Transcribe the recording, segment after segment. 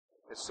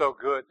It's so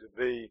good to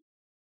be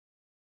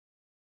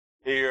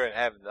here and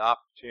having the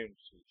opportunity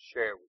to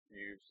share with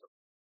you some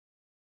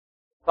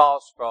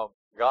thoughts from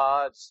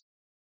God's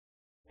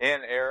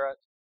inerrant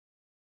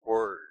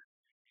Word.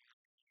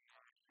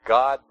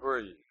 God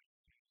breathed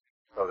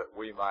so that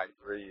we might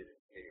read and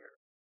hear.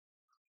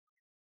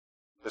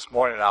 This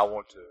morning I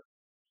want to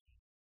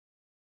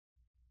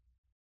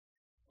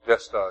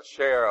just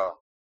share a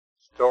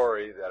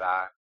story that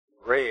I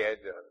read,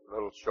 a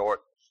little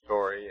short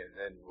story, and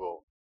then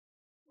we'll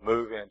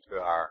move into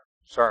our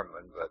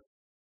sermon. But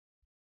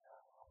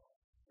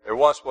there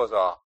once was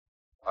a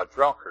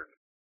drunkard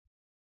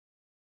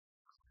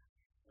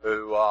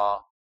who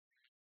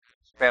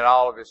spent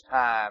all of his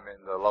time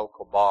in the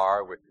local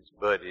bar with his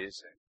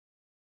buddies. And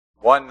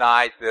one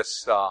night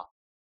this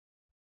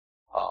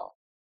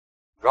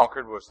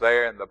drunkard was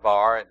there in the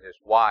bar, and his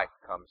wife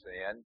comes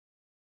in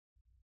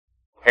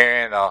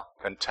carrying a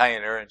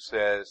container and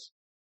says,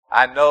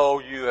 "I know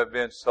you have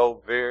been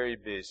so very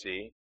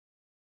busy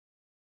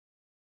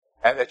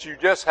and that you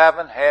just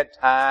haven't had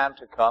time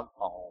to come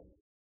home.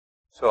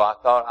 So I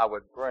thought I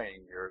would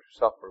bring your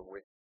supper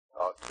with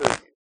to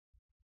you."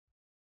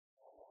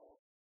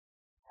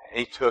 And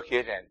he took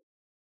it, and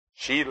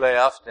she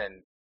left,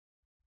 and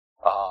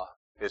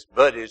his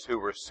buddies who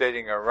were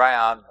sitting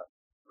around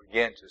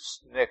began to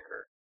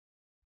snicker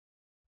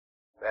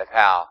at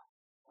how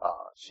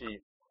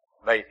she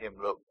made him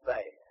look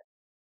bad.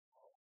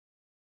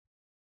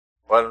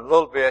 Well, in a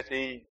little bit,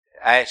 he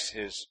asked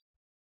his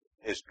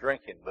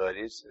drinking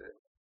buddies,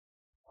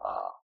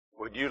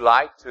 "Would you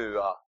like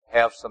to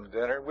have some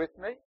dinner with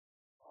me?"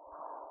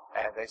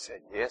 And they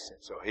said yes.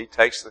 And so he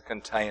takes the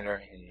container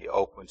and he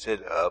opens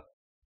it up,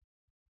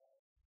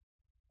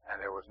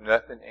 and there was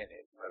nothing in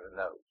it but a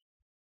note.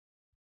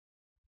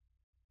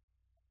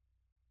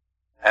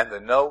 And the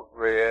note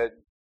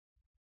read,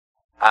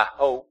 "I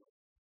hope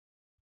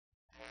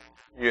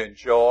you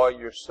enjoy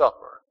your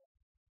supper.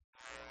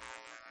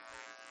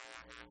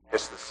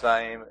 It's the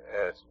same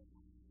as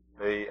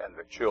me and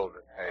the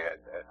children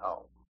had at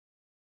home."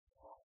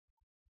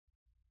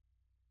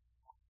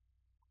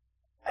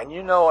 And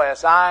you know,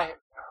 as I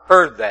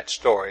heard that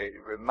story,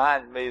 it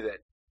reminded me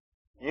that,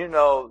 you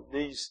know,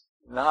 these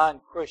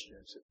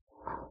non-Christians,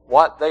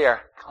 what they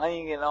are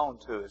clinging on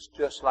to is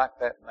just like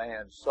that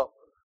man's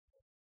supper.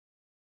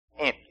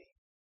 Empty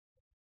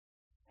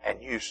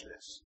and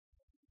useless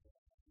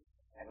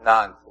and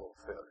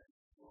non-fulfilling.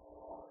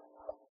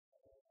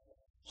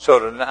 So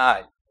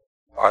tonight,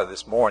 or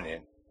this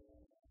morning,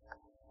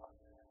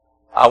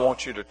 I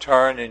want you to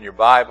turn in your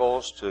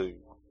Bibles to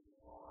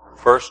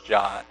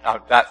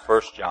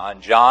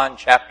John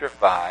chapter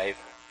 5.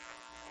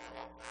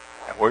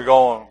 And we're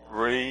going to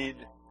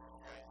read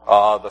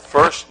the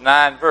first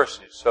 9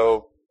 verses.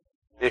 So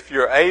if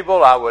you're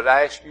able, I would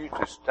ask you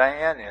to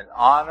stand in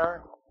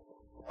honor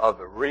of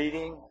the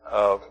reading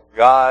of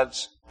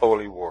God's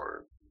holy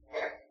word.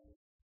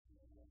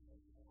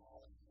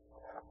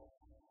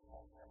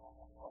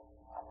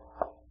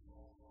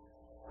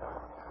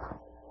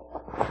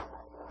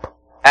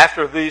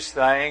 After these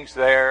things,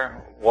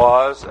 there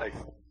was a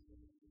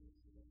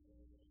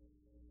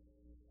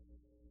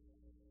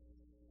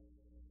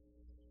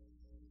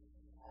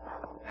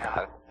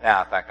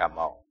Now I think I'm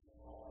on.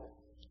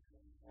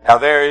 Now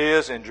there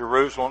is in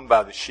Jerusalem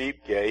by the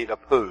sheep gate a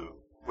pool,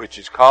 which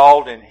is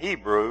called in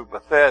Hebrew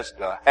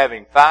Bethesda,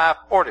 having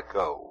 5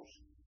 porticos.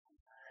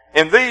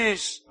 In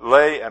these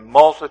lay a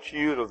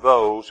multitude of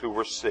those who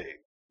were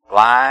sick,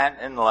 blind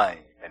and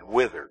lame and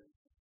withered,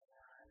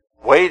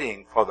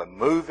 waiting for the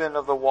moving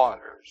of the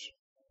waters.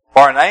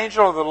 For an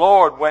angel of the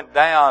Lord went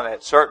down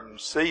at certain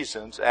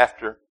seasons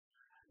into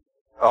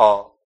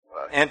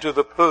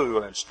the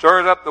pool and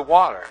stirred up the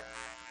water.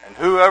 And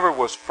whoever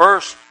was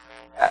first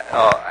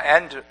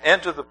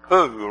into the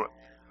pool,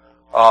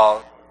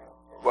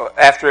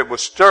 after it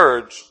was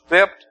stirred,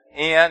 stepped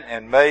in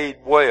and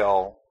made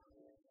well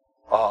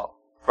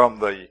from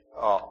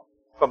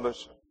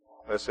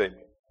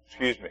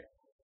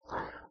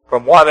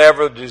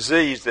whatever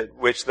disease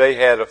which they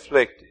had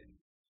afflicted.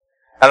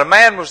 And a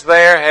man was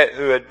there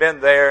who had been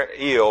there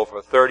ill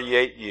for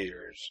 38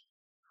 years.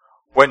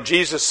 When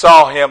Jesus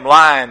saw him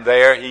lying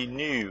there, he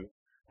knew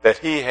that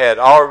he had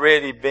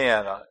already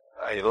been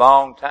a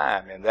long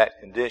time in that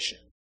condition.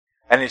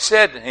 And he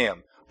said to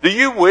him, "Do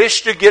you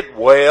wish to get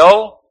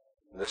well?"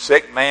 The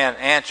sick man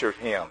answered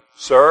him,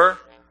 "Sir,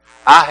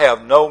 I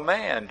have no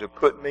man to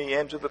put me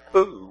into the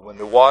pool when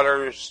the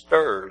water is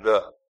stirred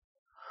up.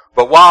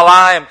 But while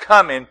I am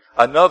coming,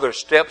 another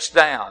steps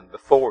down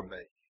before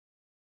me."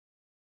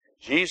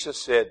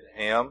 Jesus said to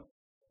him,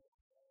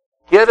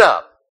 "Get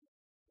up,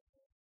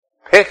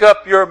 pick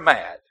up your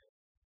mat,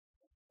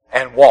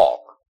 and walk."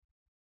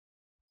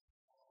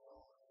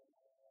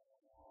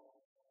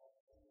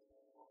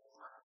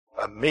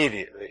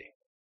 Immediately,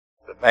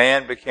 the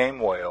man became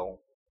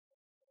well,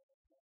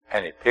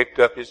 and he picked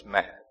up his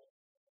mat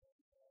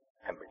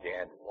and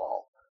began to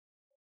walk.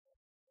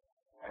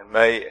 And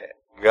may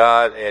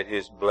God add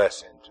His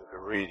blessing to the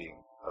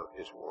reading of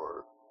His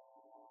Word.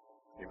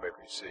 You may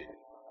be seated.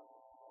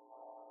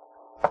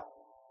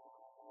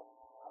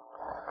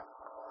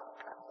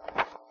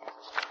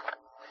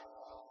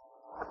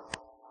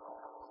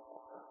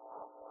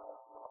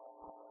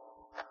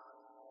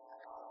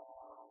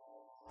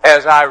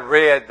 as I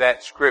read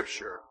that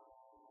scripture,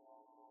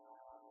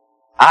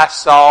 I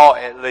saw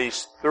at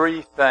least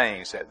three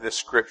things that this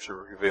scripture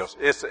reveals.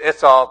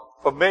 It's a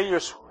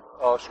familiar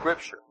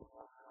scripture.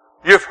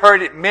 You've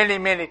heard it many,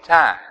 many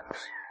times.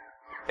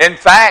 In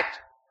fact,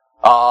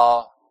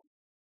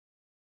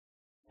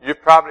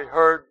 you've probably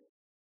heard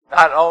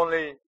not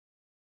only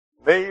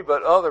me,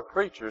 but other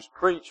preachers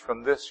preach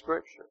from this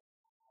scripture.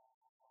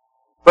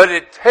 But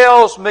it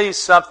tells me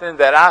something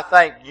that I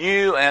think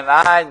you and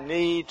I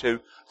need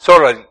to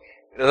sort of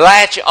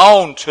latch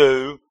on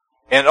to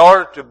in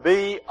order to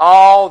be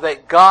all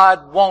that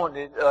God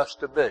wanted us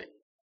to be.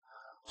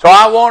 So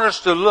I want us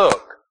to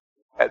look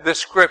at this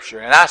scripture,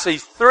 and I see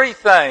three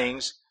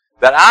things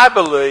that I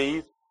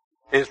believe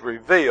is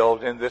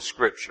revealed in this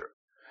scripture.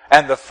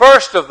 And the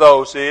first of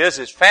those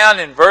is found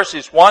in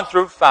verses 1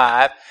 through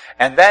 5,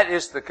 and that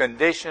is the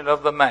condition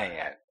of the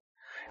man.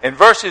 In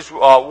verses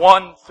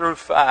 1 through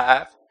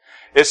 5,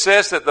 it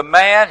says that the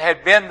man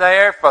had been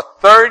there for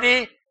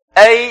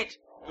 38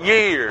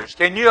 years.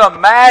 Can you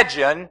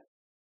imagine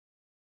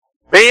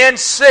being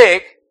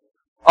sick,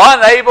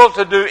 unable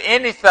to do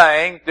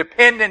anything,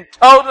 depending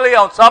totally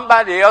on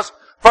somebody else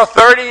for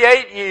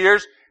 38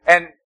 years,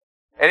 and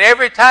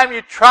every time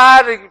you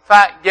try to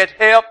get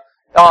help,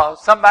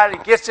 somebody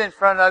gets in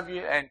front of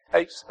you and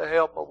takes the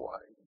help away.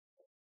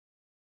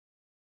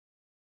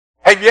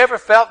 Have you ever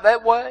felt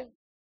that way?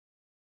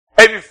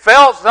 Have you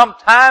felt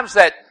sometimes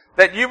that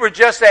you were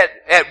just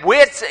at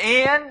wit's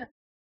end?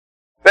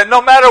 That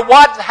no matter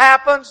what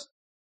happens,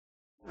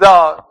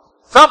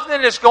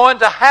 something is going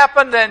to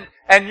happen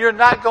and you're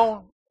not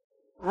going to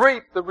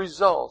reap the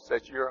results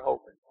that you're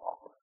hoping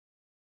for.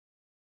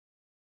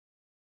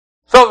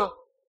 So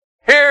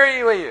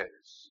here he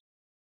is,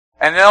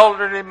 an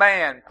elderly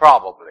man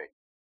probably,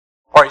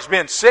 or he's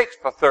been sick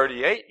for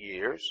 38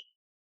 years,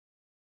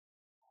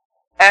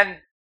 and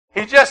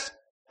he just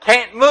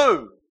can't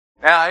move.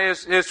 Now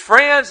his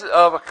friends,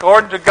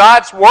 according to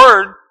God's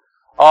Word,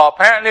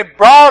 apparently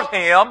brought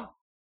him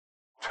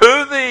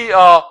to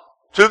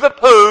the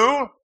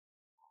pool,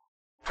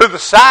 to the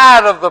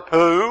side of the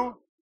pool,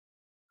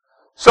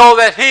 so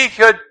that he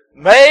could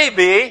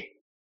maybe,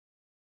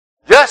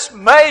 just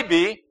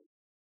maybe,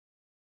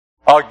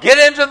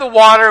 get into the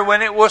water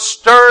when it was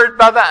stirred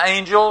by the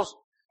angels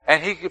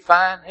and he could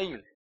find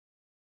healing.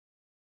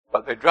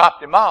 But they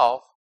dropped him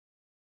off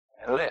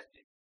and left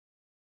him.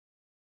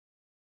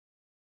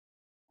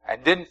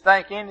 And didn't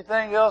think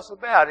anything else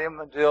about him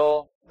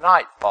until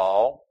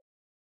nightfall,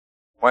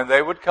 when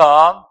they would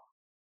come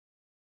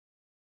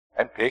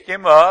and pick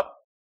him up,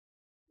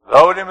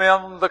 load him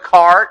in the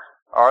cart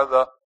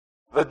or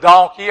the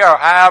donkey or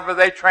however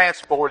they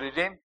transported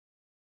him,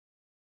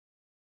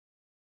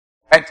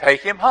 and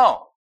take him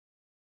home.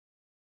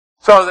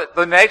 So that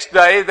the next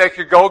day they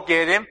could go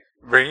get him,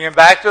 bring him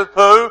back to the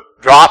pool,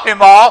 drop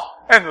him off,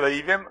 and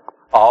leave him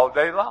all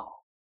day long.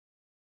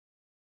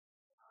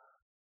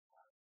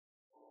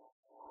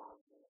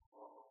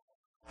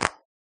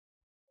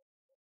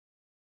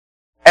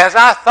 As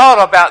I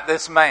thought about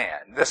this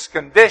man, this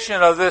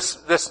condition of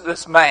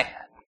this man,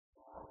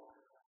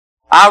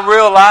 I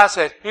realized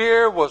that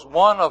here was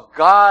one of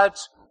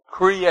God's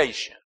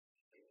creation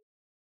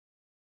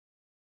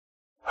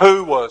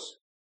who was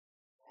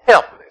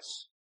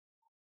helpless.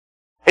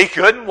 He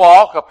couldn't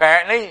walk,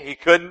 apparently. He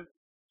couldn't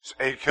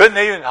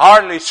even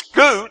hardly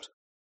scoot.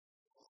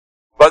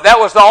 But that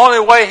was the only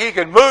way he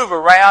could move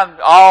around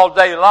all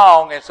day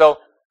long. And so,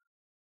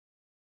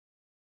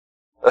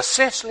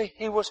 essentially,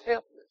 he was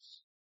helpless.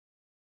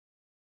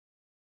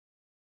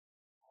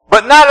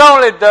 But not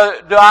only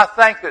do I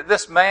think that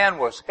this man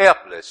was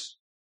helpless,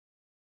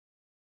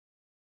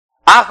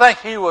 I think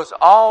he was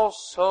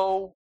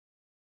also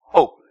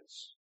hopeless.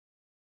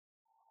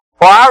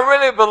 For I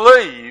really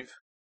believe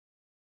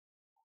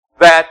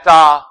that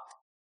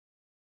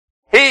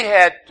he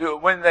had to,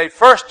 when they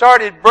first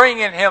started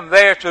bringing him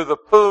there to the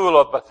pool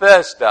of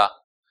Bethesda,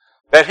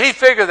 that he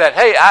figured that,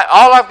 hey,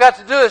 all I've got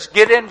to do is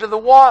get into the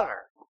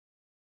water.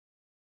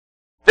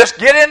 Just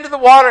get into the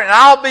water and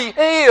I'll be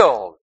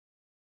healed.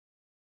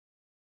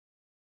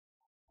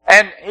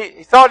 And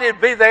he thought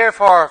he'd be there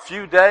for a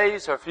few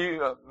days, or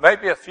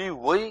maybe a few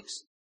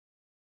weeks.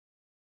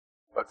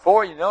 But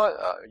before you know it,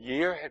 a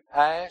year had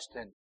passed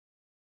and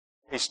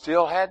he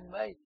still hadn't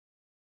made it.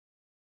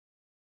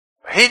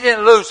 He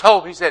didn't lose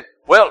hope. He said,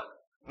 well,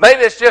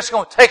 maybe it's just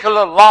going to take a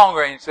little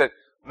longer. And he said,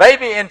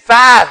 maybe in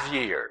 5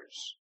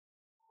 years.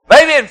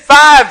 Maybe in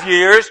 5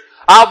 years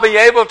I'll be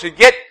able to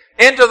get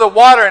into the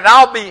water and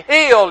I'll be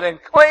healed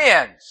and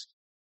cleansed.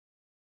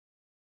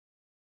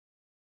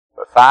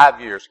 But 5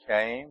 years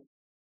came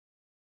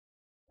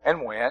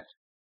and went,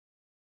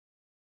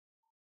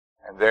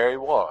 and there he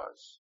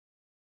was,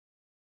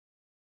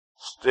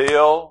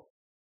 still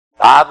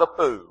by the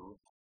pool,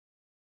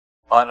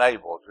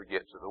 unable to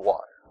get to the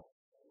water.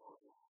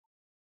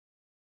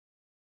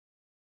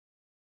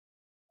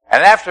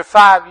 And after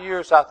 5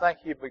 years, I think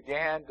he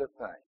began to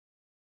think,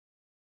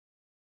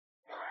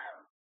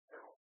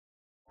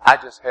 I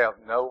just have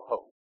no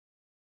hope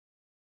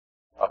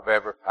of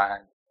ever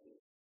finding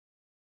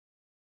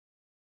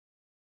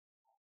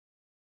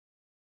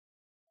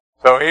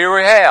So here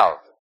we have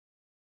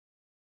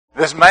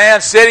this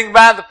man sitting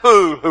by the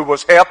pool who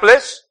was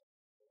helpless,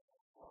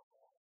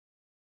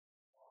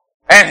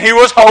 and he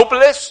was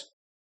hopeless.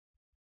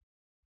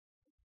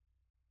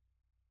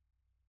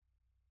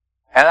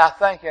 And I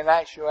think in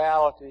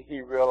actuality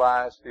he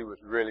realized he was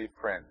really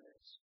friendless.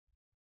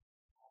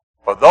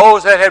 For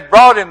those that had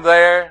brought him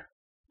there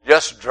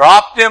just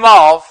dropped him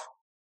off,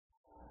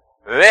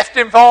 left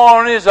him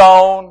on his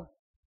own,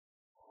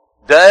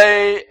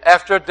 day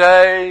after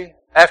day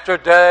after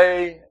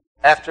day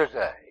after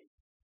day.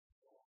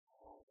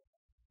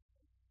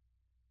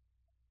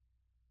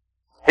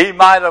 He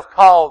might have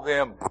called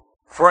them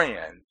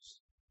friends,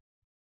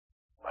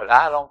 but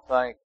I don't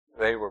think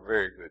they were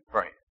very good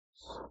friends.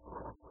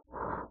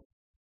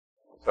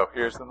 So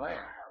here's the man.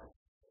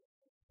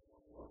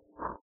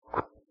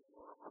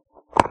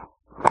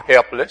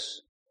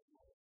 Helpless,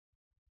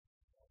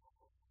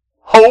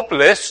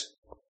 hopeless,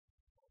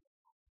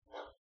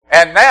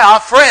 and now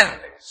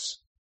friendless.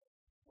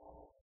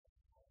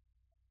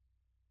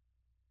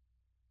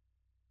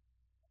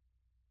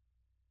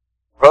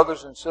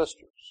 Brothers and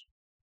sisters,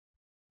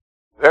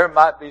 there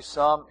might be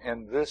some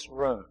in this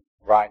room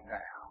right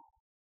now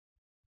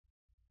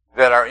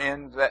that are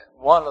in that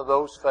one of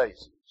those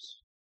phases.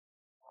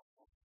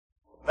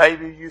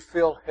 Maybe you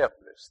feel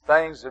helpless.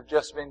 Things have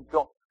just been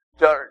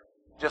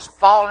just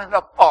falling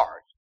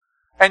apart.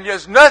 And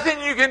there's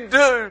nothing you can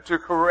do to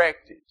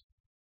correct it.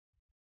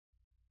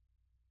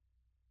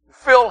 You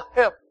feel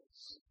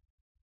helpless.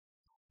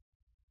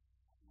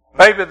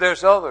 Maybe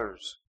there's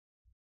others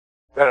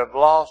that have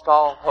lost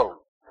all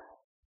hope.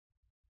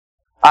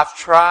 I've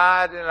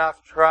tried and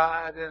I've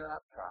tried and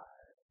I've tried.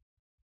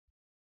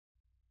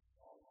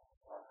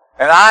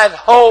 And I'd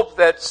hope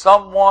that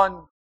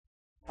someone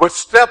would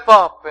step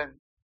up and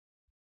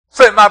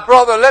say, my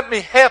brother, let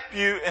me help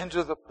you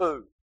into the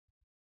pool.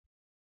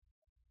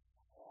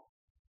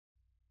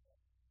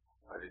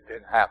 But it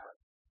didn't happen.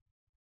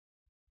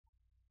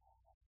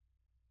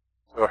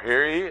 So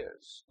here he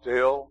is,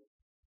 still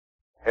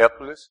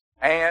helpless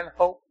and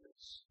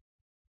hopeless.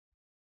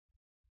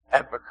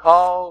 And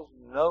because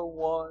no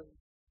one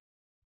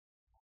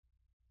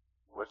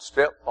would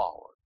step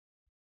forward,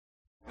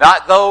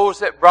 not those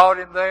that brought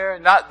him there,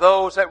 not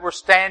those that were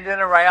standing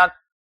around,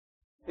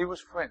 he was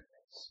friendless.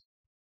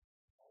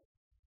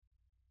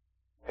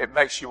 It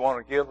makes you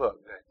want to give up,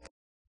 doesn't it?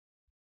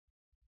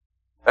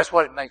 That's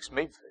what it makes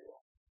me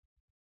feel.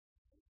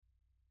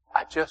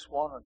 I just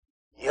want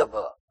to give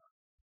up.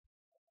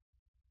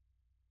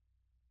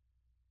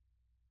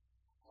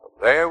 So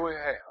there we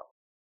have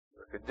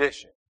the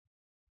condition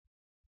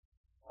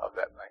of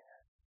that man.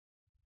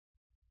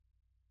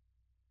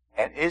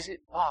 And is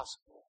it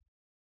possible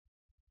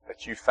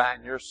that you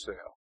find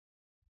yourself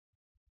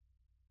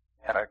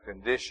in a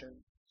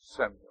condition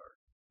similar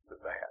to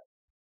that?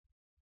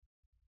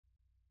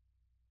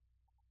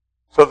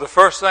 So the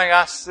first thing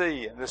I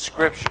see in the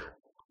scripture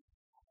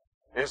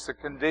is the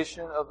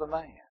condition of the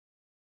man.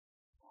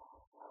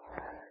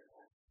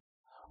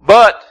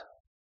 But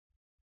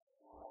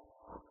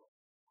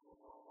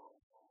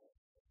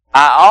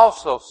I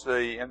also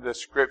see in the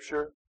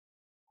scripture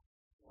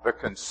the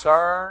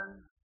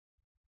concern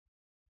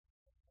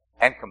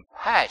and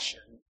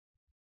compassion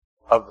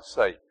of the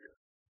Savior.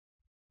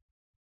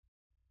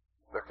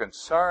 The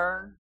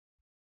concern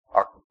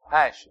or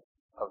compassion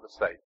of the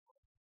Savior.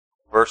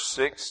 Verse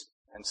 6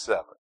 and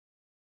 7.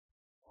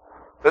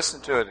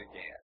 Listen to it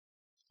again.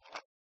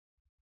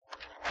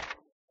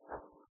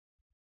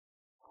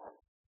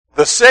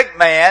 The sick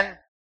man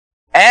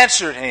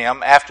answered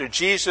him after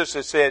Jesus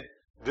had said,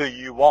 do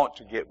you want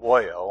to get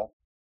well?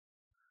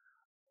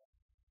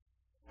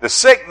 The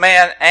sick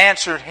man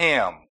answered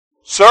him,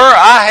 Sir,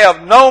 I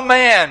have no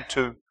man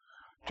to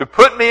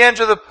put me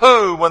into the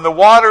pool when the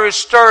water is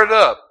stirred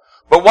up.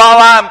 But while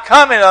I am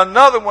coming,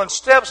 another one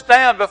steps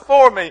down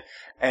before me.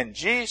 And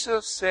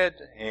Jesus said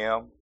to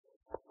him,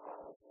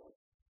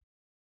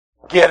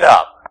 get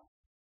up.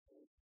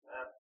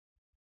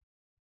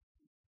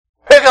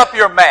 Pick up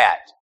your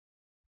mat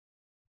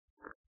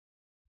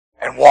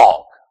and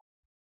walk.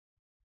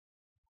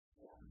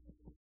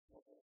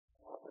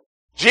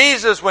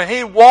 Jesus, when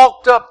he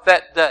walked up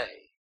that day,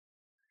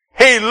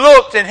 he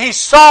looked and he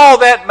saw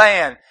that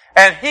man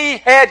and he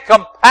had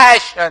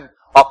compassion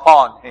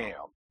upon him.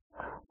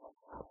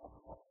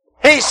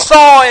 He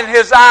saw in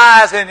his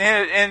eyes and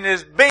in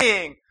his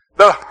being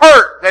the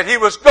hurt that he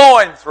was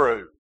going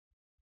through.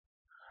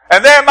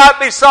 And there might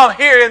be some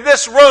here in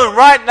this room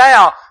right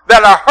now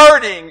that are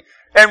hurting,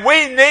 and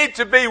we need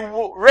to be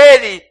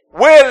ready,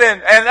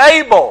 willing, and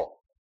able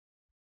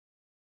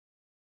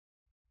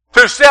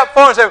to step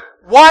forward and say,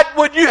 what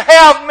would you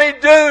have me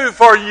do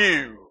for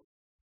you?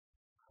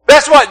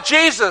 That's what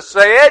Jesus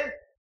said.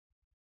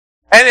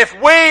 And if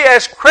we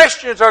as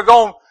Christians are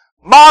going to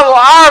model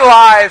our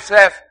lives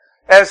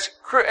as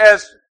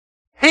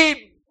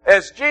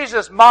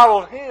Jesus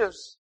modeled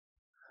his,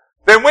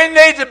 then we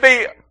need to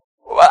be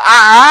our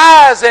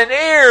eyes and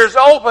ears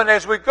open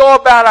as we go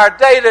about our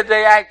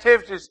day-to-day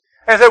activities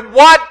and say,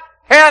 what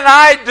can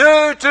I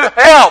do to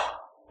help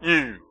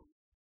you?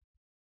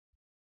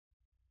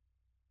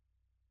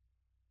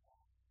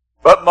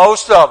 But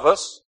most of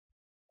us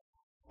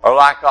are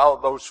like all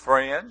those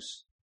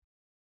friends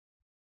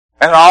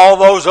and all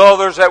those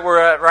others that were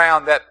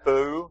around that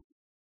fool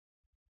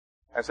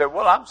and said,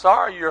 well, I'm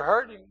sorry you're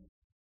hurting,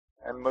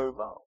 and move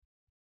on.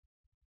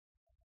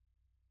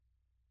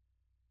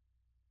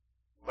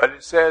 But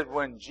it said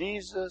when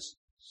Jesus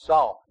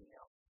saw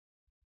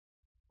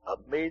him,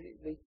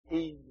 immediately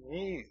he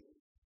knew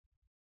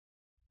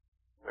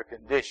the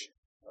condition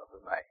of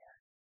the man.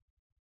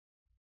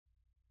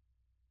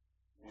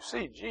 You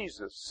see,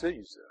 Jesus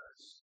sees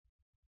us.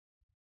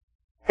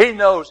 He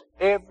knows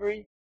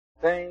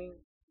everything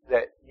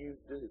that you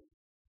do.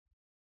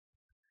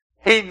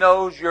 He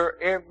knows your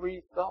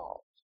every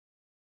thought.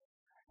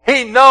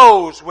 He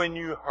knows when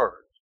you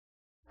hurt.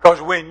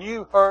 Because when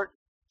you hurt,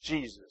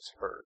 Jesus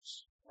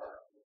hurts.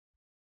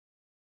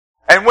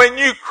 And when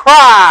you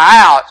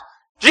cry out,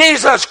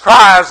 Jesus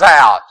cries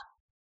out.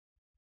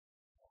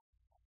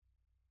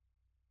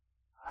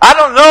 I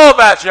don't know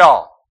about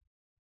y'all.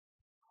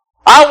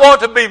 I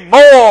want to be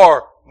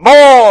more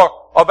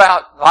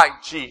about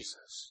like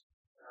Jesus.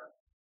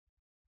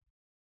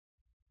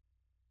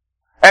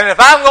 And if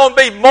I'm going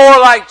to be more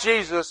like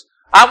Jesus,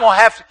 I'm going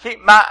to have to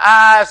keep my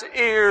eyes,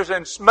 ears,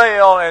 and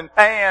smell, and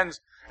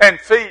hands, and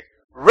feet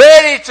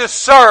ready to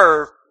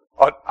serve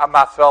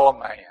my fellow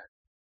man.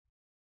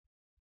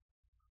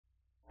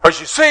 Because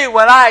you see,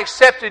 when I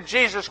accepted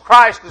Jesus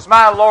Christ as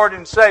my Lord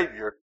and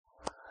Savior,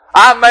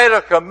 I made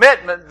a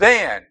commitment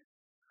then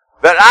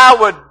that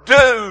I would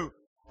do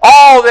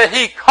all that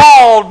He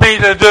called me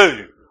to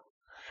do.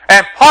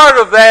 And part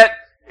of that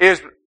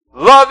is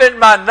loving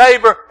my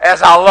neighbor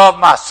as I love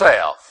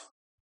myself.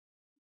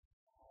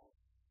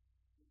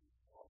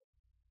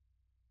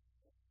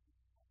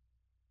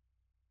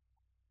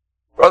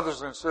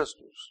 Brothers and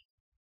sisters,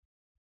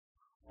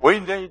 we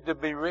need to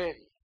be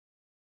ready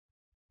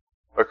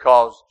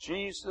because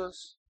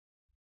Jesus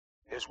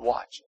is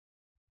watching.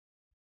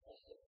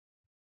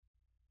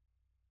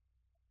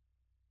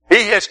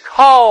 He has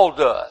called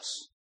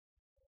us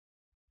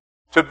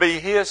to be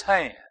His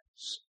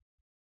hands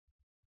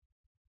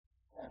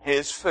and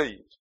His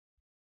feet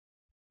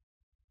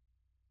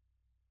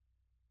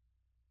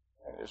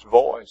and His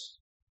voice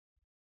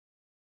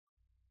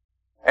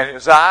and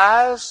His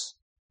eyes.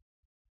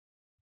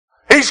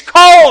 He's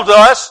called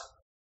us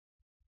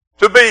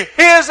to be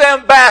His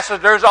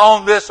ambassadors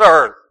on this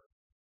earth.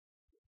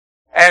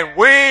 And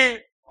we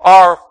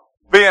are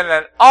being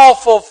an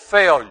awful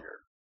failure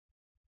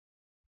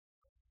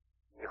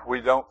if we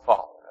don't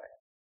follow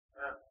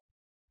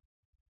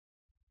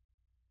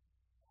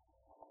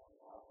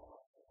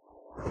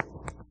that.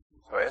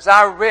 So as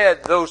I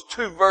read those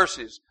two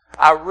verses,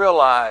 I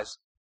realized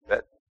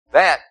that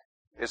that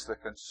is the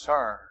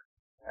concern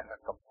and the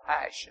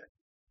compassion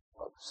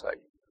of the Savior.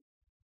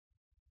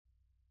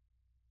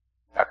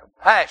 Now,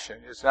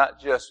 compassion is not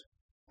just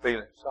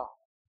feeling sorry.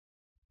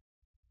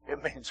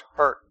 It means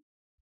hurting.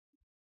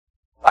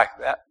 Like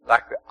the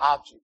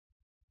object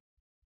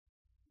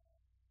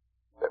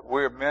that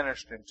we're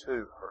ministering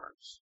to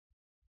hurts.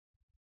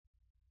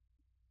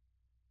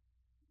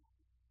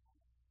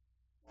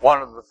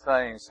 One of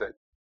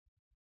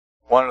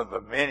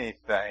the many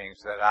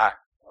things that I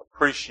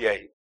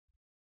appreciate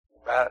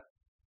about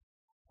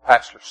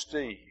Pastor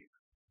Steve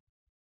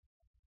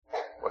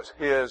was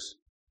his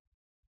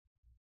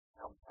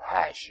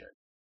compassion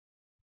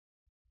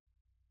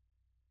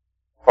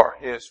for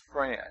his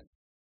friend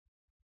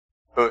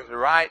who is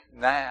right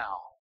now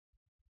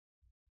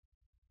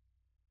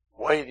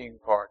waiting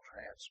for a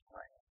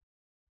transplant.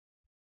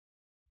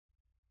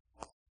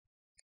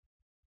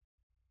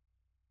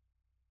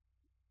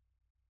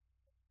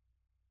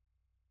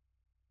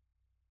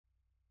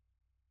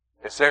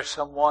 Is there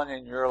someone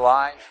in your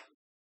life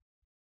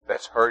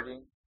that's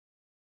hurting?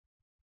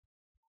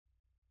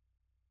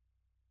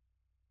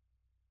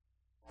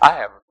 I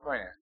have a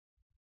friend,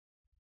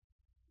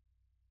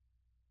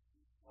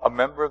 a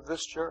member of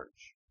this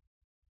church,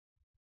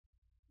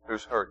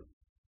 who's hurting.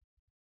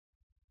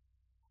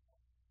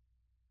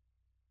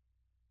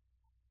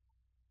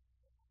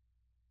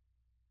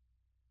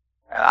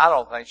 And I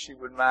don't think she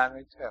would mind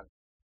me telling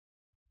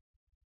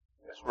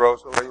you. It's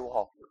Rosalie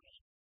Walters.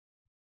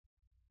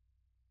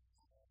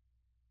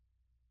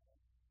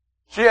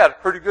 She had a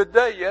pretty good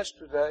day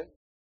yesterday.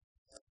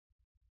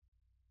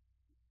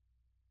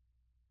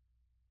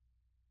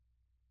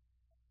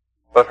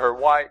 But her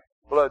white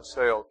blood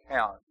cell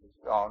count has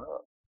gone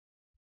up.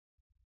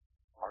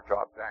 Or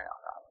dropped down,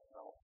 I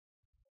don't know.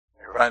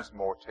 It runs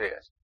more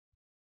tests.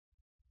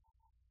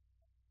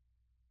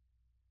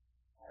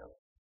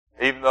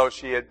 Even though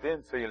she had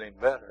been feeling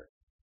better,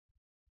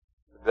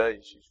 today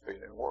she's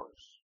feeling worse.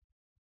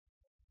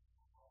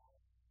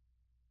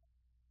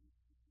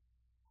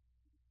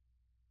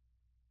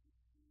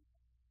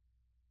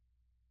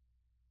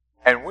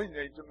 And we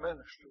need to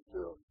minister to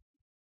her.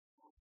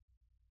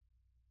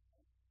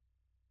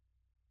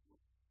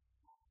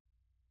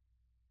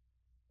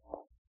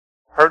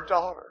 Her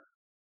daughter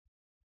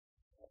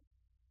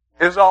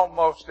is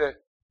almost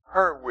at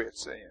her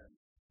wit's end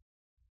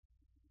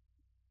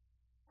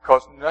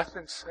because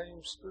nothing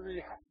seems to be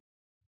happening.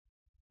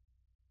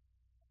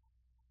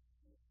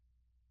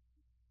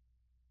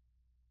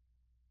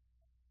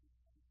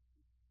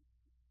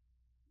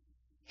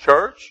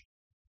 church.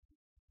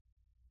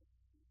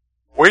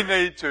 We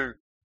need to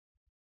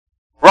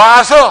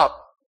rise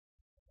up.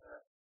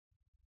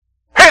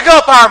 Pick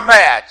up our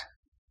mat.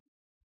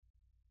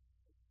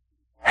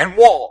 And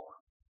walk.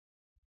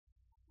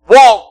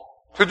 Walk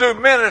to do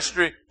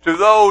ministry to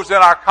those in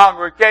our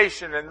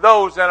congregation and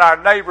those in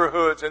our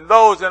neighborhoods and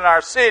those in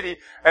our city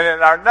and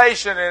in our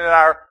nation and in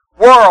our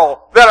world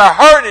that are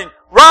hurting.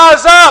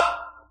 Rise up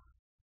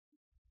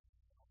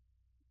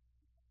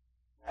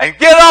and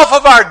get off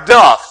of our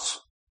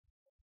duffs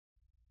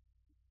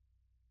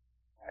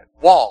and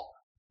walk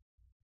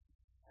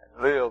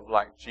and live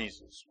like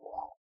Jesus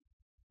walked.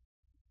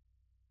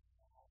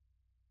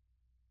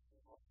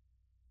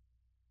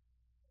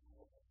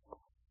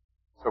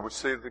 So we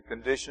see the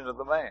condition of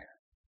the man.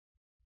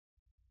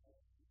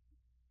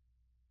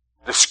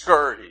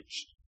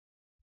 Discouraged.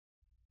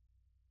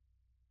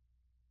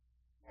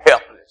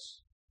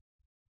 Helpless.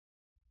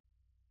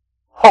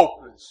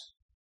 Hopeless.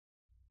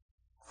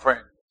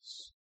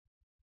 Friendless.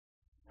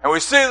 And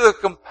we see the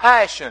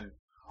compassion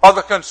or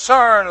the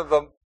concern of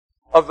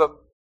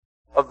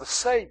the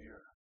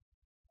Savior,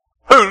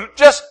 who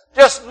just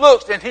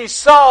looked and he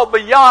saw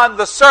beyond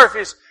the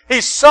surface.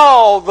 He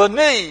saw the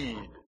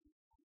need.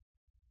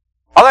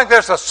 I think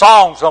there's a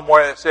song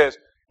somewhere that says,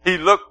 He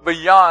looked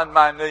beyond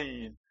my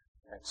need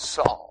and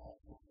saw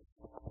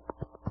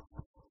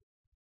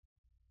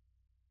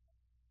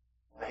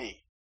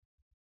me.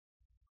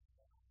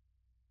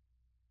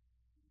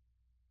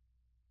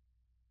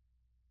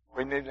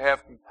 We need to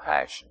have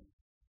compassion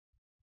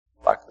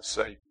like the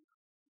Savior.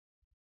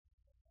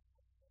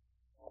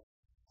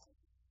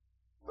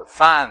 But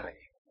finally,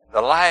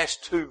 the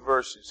last two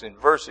verses, in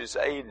verses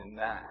 8 and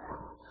 9,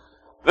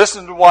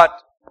 listen to what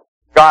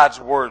God's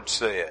Word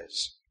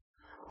says.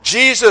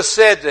 Jesus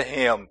said to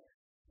him,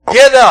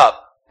 get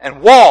up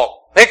and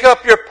walk. Pick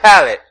up your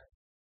pallet.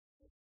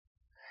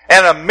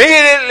 And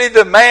immediately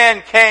the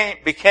man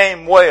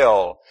became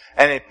well,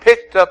 and he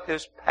picked up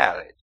his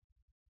pallet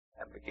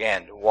and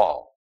began to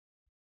walk.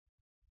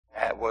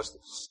 That was the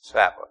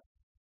Sabbath.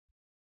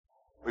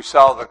 We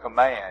saw the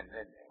command,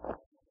 didn't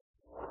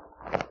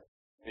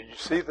we? Did you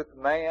see the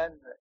command?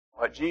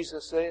 What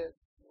Jesus said?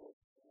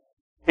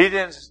 He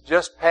didn't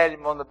just pat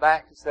him on the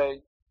back and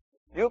say,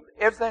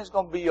 everything's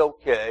going to be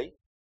okay.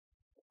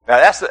 Now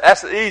that's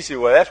the easy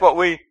way. That's what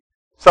we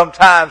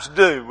sometimes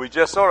do. We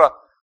just sort of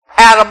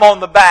pat them on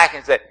the back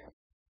and say,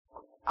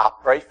 I'll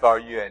pray for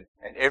you and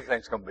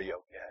everything's going to be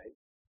okay.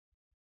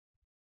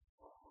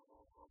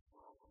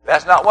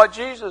 That's not what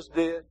Jesus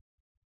did.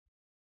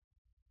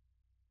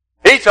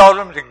 He told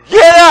him to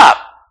get up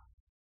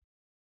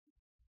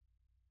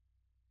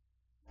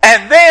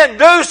and then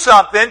do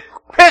something.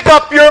 Pick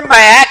up your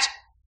mat.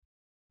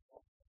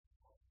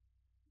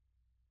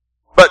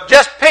 But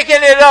just picking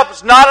it up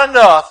is not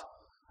enough.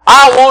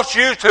 I want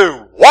you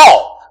to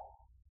walk.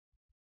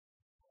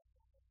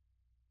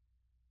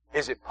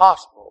 Is it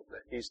possible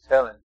that he's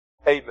telling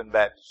Haven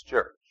Baptist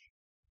Church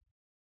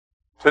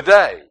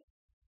today,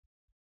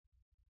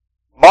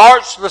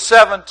 March the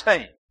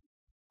 17th,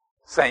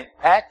 St.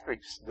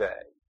 Patrick's Day,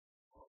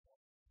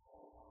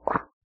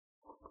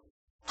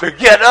 to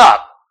get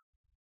up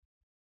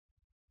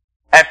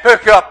and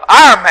pick up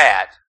our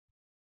mat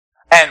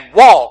and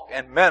walk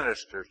and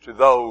minister to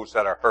those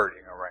that are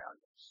hurting around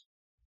us?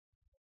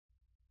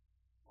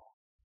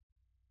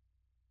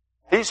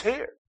 He's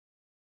here.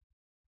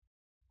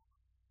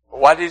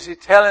 What is he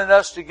telling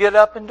us to get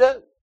up and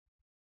do?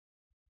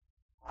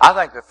 I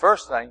think the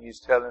first thing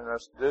he's telling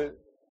us to do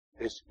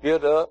is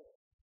get up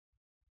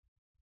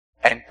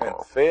and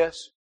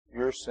confess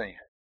your sin.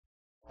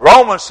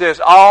 Romans says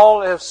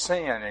all have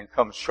sinned and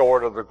come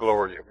short of the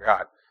glory of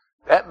God.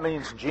 That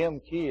means Jim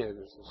Kidd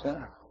is the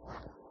sinner.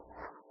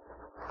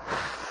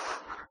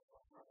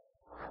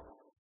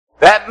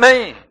 That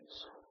means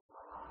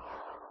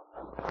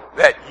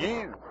that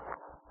you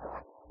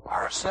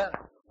are a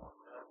sinner.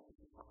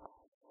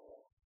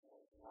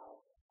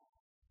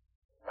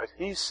 But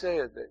he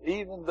said that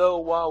even though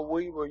while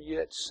we were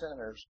yet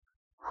sinners,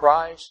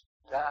 Christ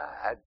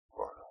died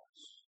for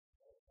us.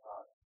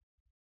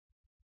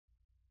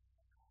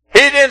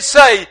 He didn't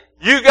say,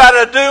 you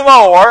got to do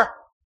more.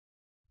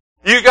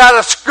 You got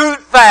to scoot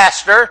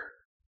faster.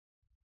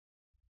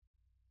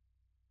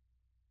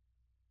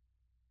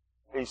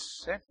 He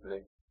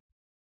simply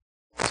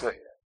said,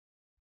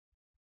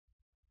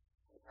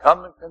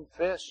 come and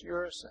confess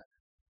you're a sinner.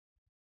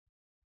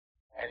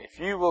 And if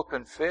you will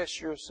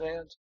confess your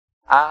sins,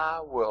 I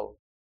will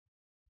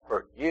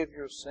forgive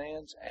your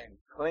sins and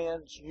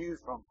cleanse you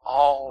from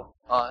all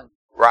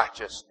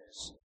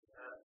unrighteousness.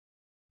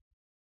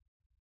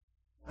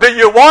 Do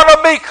you want to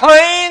be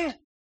clean?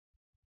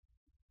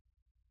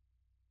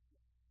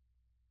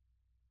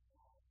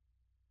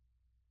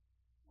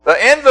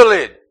 The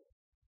invalid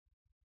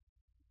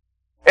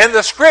in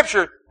the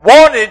Scripture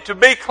wanted to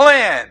be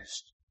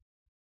cleansed.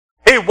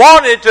 He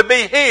wanted to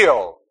be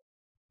healed.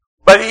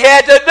 But he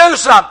had to do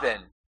something.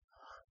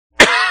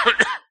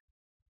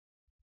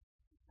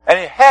 And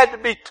he had to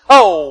be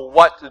told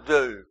what to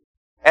do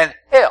and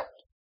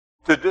helped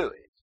to do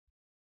it.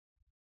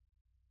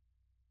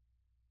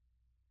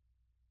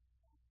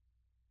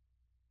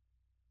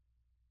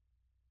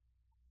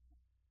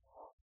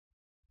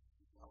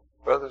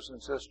 brothers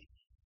and sisters.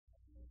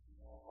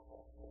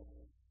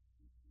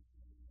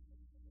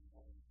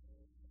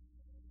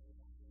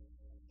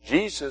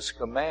 Jesus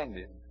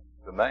commanded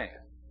the man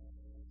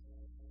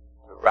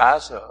to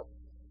rise up,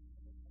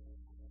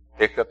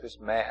 pick up his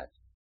mat,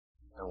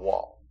 and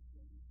walk.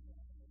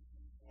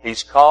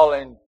 He's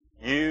calling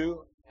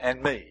you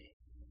and me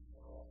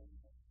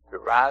to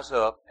rise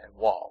up and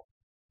walk.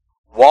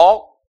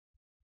 Walk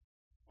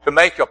to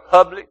make a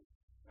public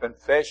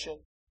confession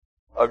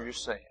of your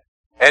sin.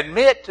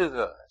 Admit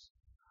to us.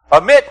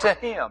 Admit to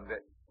Him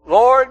that,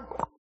 Lord,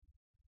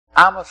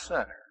 I'm a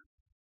sinner.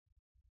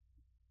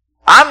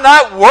 I'm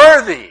not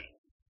worthy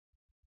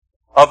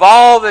of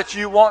all that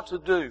you want to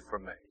do for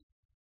me.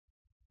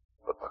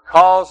 But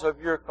because of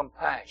your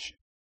compassion,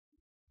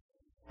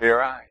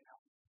 here I am.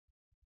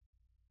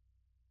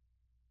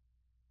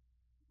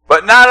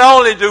 But not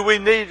only do we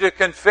need to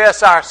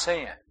confess our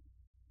sin,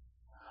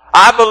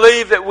 I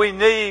believe that we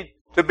need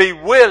to be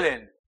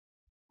willing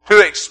to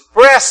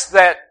express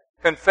that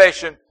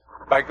confession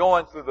by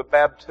going through the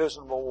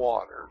baptismal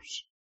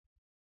waters.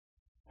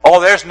 Oh,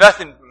 there's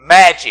nothing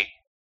magic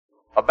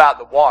about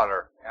the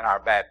water in our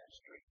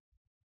baptistry.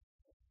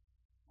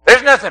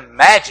 There's nothing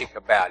magic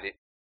about it,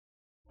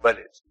 but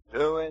it's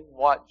doing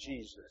what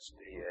Jesus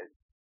did.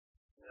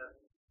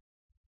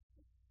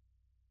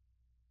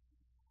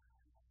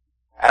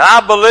 And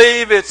I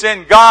believe it's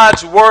in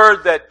God's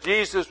Word that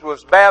Jesus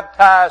was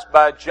baptized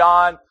by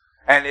John,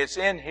 and it's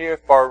in here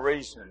for a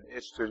reason.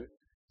 It's to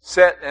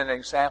set an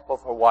example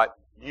for what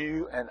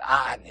you and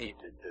I need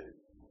to do.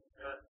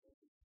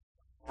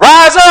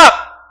 Rise up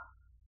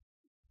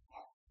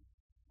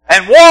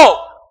and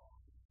walk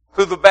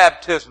through the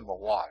baptismal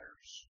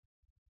waters.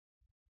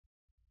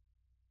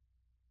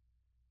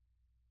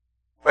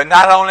 But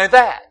not only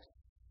that,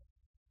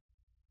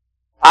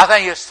 I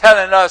think it's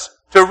telling us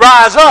to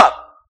rise up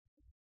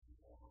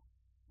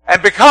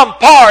and become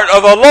part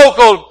of a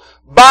local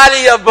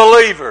body of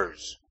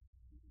believers.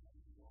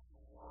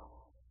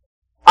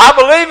 I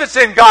believe it's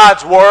in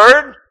God's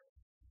Word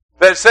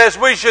that says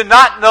we should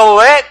not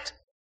neglect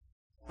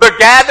the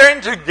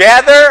gathering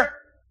together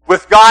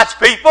with God's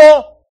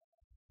people.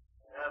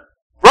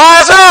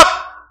 Rise up!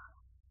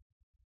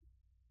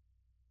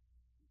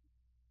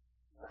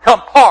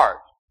 Become part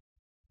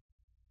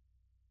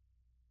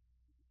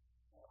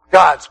of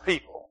God's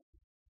people.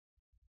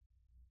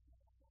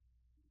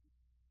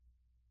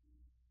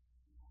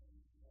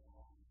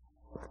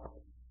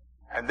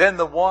 And then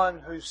the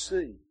one who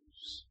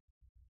sees,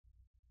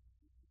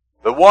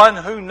 the one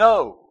who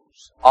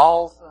knows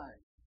all things,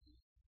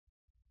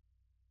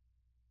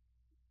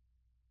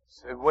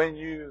 said, when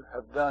you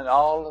have done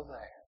all of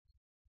that,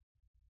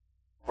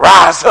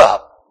 rise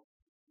up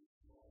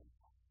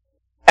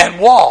and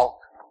walk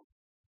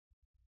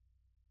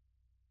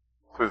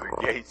through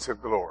the gates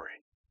of glory.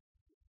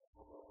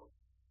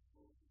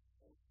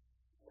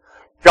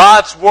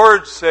 God's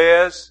Word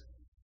says,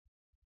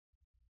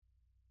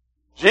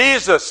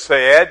 Jesus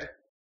said,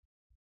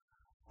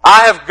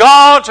 I have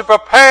gone to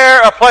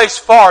prepare a place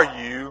for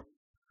you,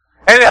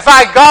 and if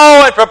I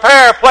go and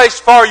prepare a place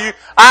for you,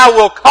 I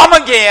will come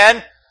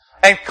again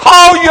and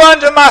call you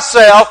unto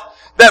myself,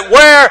 that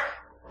where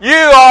you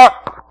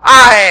are,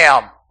 I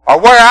am,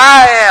 or where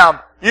I am,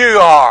 you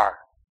are.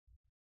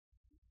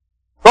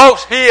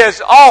 Folks, He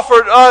has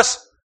offered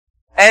us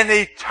an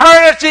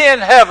eternity in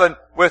heaven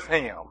with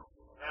Him.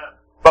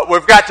 But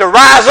we've got to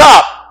rise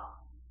up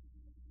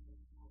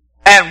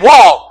and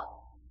walk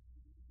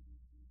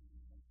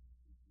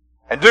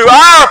and do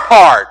our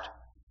part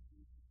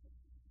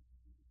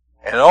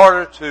in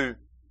order to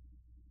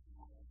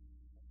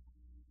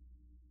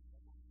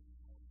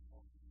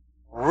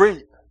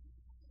reap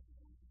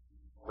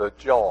the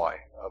joy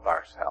of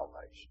our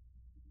salvation.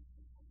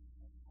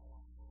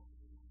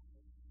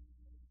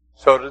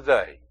 So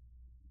today,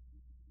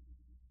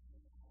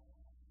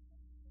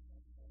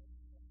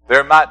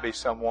 there might be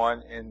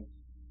someone in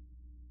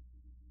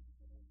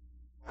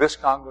this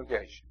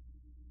congregation,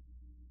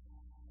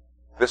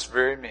 this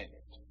very minute,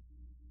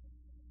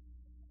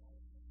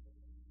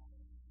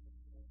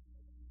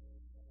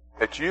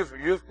 that you've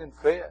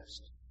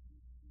confessed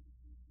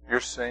your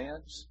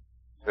sins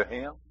to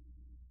Him,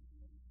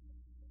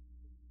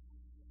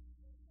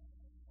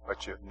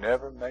 but you've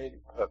never made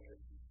it public.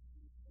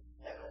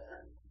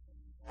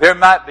 There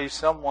might be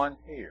someone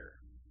here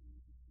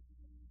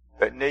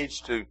that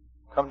needs to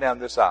come down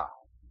this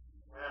aisle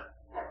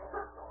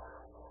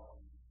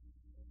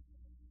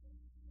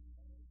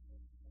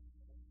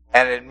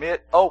and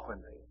admit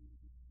openly,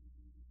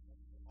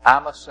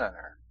 I'm a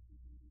sinner,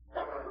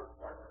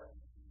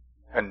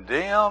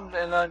 condemned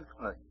and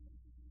unclean,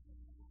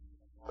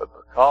 but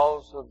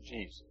because of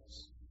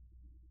Jesus,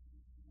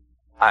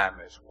 I am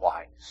as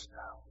white as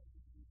snow.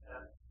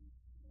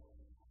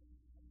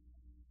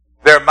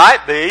 There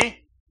might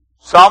be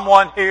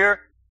someone here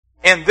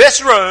in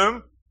this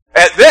room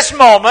at this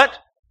moment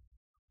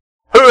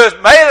who has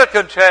made a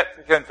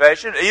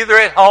confession, either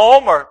at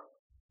home or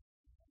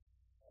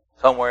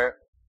somewhere,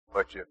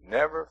 but you've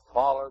never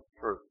followed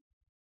through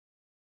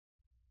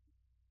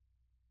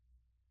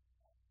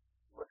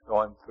with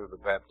going through the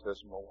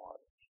baptismal waters.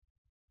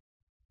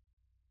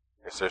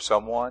 Is there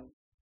someone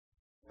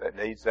that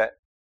needs that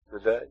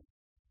today?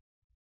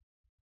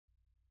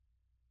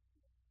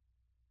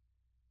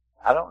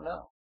 I don't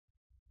know.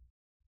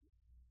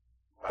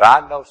 But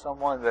I know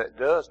someone that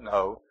does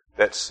know,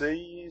 that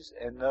sees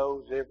and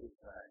knows everything.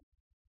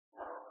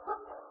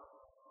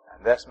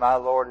 And that's my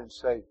Lord and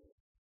Savior.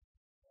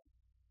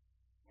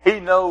 He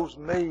knows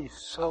me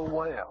so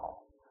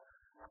well,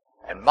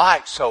 and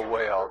Mike so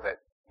well,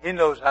 that he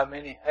knows how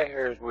many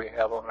hairs we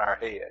have on our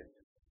head.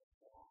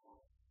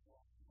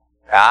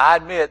 Now, I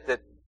admit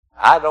that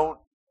I don't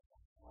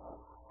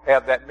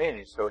have that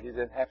many, so he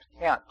doesn't have to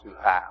count too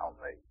high on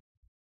me.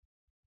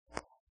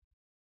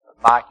 But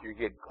Mike, you're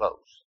getting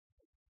close.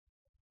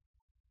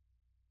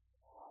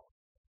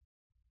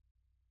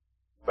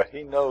 But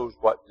he knows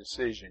what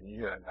decision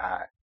you and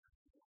I,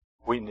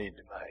 we need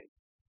to make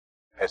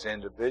as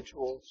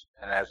individuals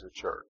and as a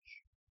church.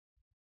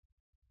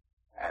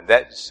 And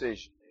that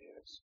decision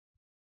is,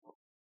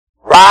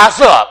 rise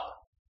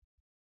up,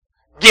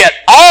 get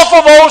off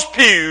of those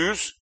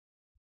pews,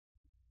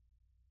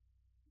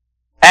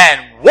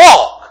 and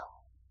walk,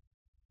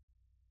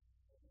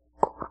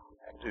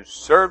 and do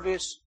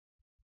service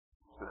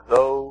to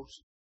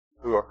those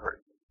who are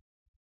hurting.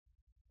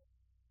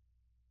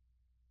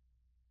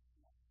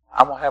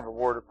 I'm going to have a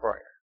word of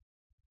prayer.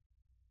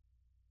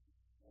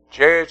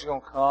 Jared's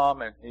going to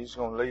come and he's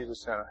going to lead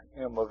us in a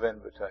hymn of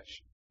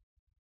invitation.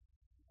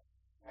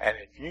 And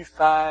if you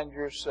find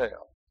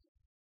yourself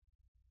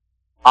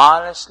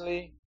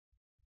honestly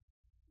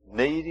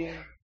needing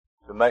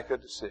to make a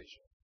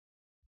decision,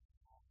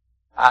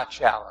 I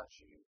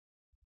challenge you.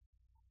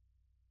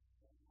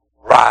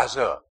 Rise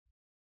up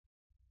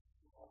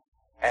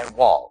and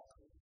walk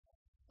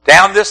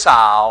down this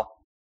aisle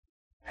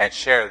and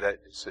share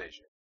that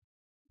decision.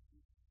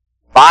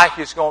 Mike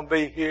is going to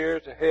be here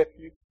to help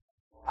you.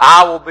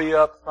 I will be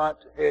up front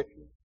to help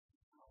you.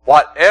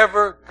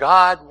 Whatever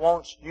God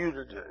wants you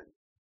to do,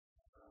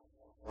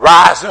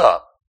 rise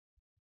up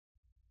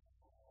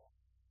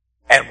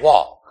and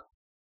walk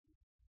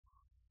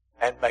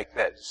and make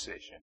that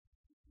decision.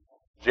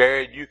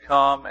 Jared, you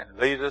come and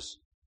lead us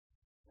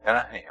in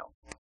a hymn.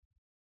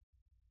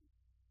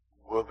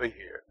 We'll be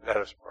here. Let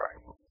us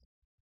pray.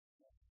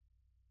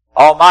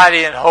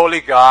 Almighty and holy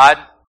God,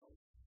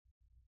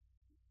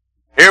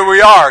 here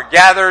we are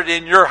gathered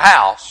in your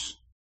house,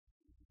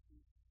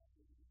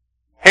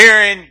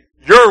 hearing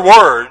your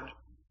word.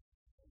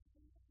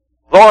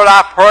 Lord,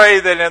 I pray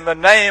that in the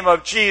name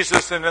of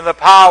Jesus and in the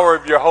power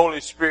of your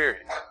Holy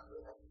Spirit,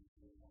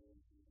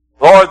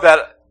 Lord,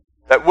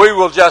 that we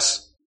will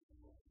just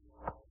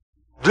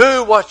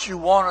do what you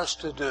want us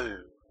to do,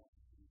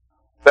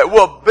 that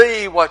we'll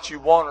be what you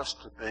want us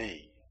to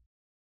be,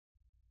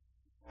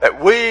 that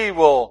we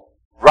will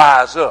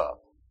rise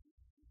up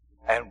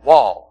and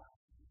walk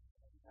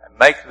and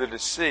make the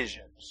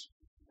decisions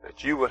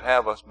that you would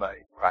have us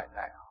make right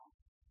now.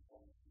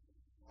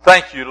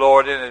 Thank you,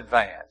 Lord, in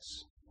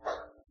advance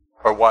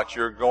for what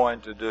you're going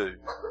to do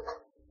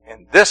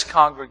in this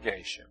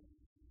congregation,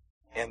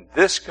 in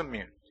this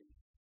community,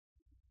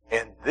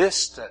 in this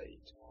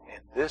state,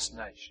 in this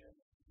nation,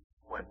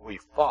 when we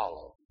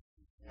follow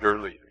your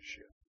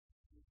leadership.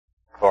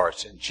 For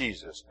it's in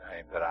Jesus'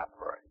 name that I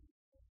pray.